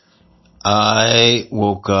I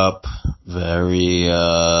woke up very,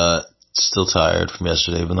 still tired from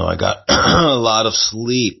yesterday, even though I got a lot of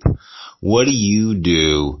sleep. What do you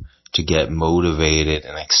do to get motivated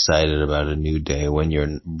and excited about a new day when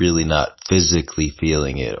you're really not physically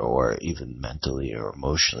feeling it or even mentally or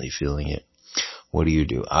emotionally feeling it? What do you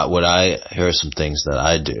do? Here are some things that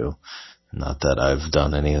I do. Not that I've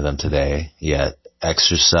done any of them today yet.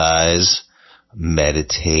 Exercise,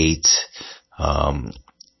 meditate, um,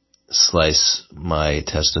 slice my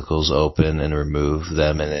testicles open and remove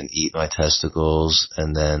them and then eat my testicles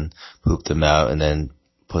and then poop them out and then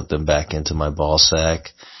put them back into my ball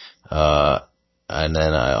sack. And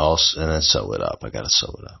then and then sew it up. I gotta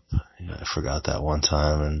sew it up. Yeah, I forgot that one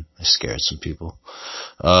time and I scared some people.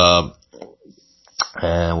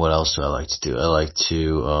 And what else do I like to do? I like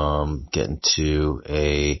to, get into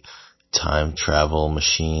a time travel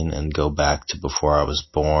machine and go back to before I was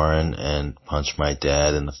born and punch my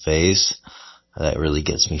dad in the face. That really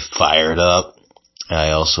gets me fired up.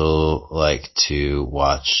 I also like to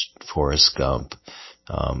watch Forrest Gump,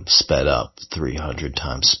 sped up 300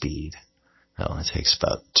 times speed. That only takes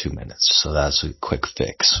about 2 minutes. So that's a quick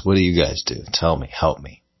fix. What do you guys do? Tell me. Help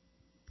me.